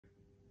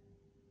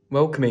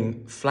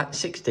Welcoming flat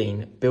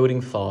 16, building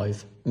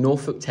 5,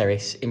 Norfolk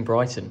Terrace in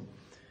Brighton.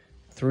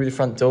 Through the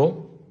front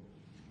door,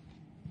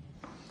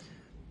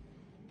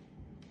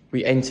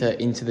 we enter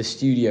into the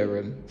studio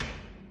room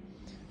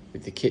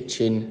with the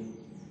kitchen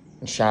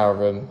and shower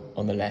room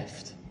on the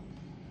left.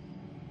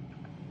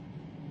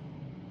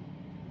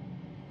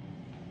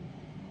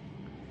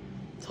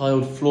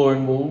 Tiled floor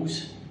and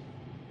walls.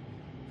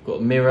 We've got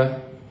a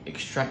mirror,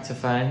 extractor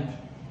fan,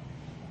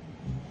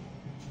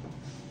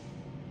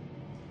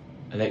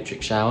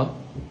 electric shower.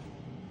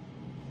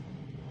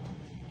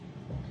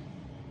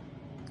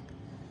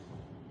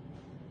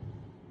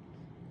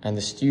 And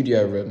the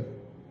studio room,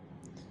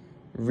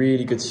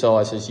 really good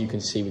size as you can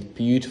see, with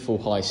beautiful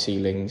high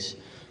ceilings.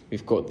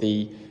 We've got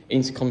the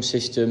intercom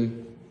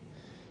system,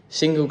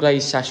 single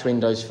glazed sash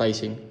windows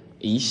facing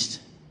east,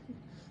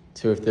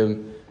 2 of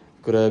them.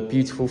 Got a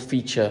beautiful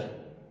feature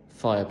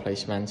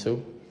fireplace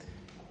mantle,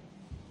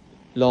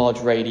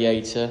 large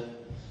radiator.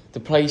 The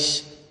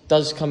place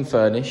does come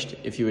furnished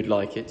if you would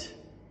like it,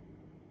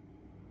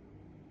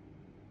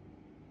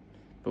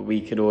 but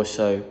we could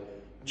also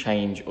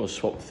change or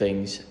swap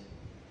things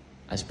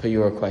as per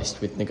your request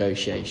with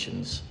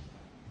negotiations.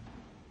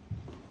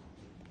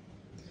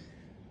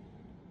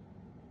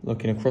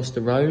 Looking across the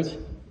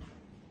road,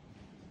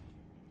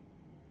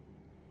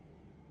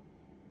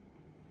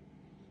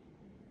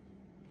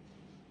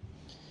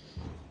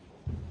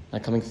 now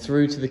coming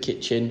through to the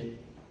kitchen,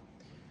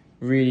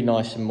 really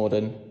nice and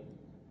modern.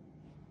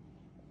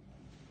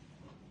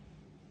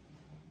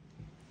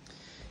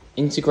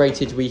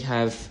 Integrated, we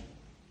have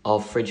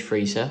our fridge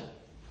freezer,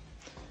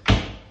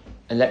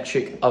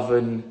 electric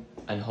oven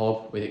and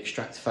hob with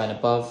extractor fan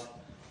above,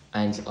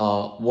 and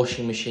our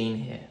washing machine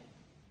here.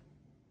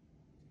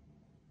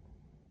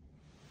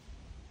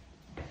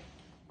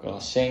 Got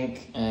our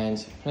sink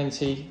and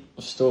plenty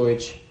of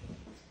storage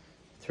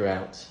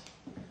throughout.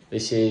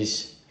 This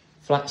is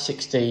flat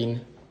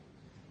 16,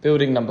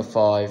 building number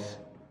 5,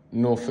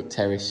 Norfolk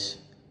Terrace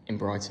in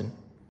Brighton.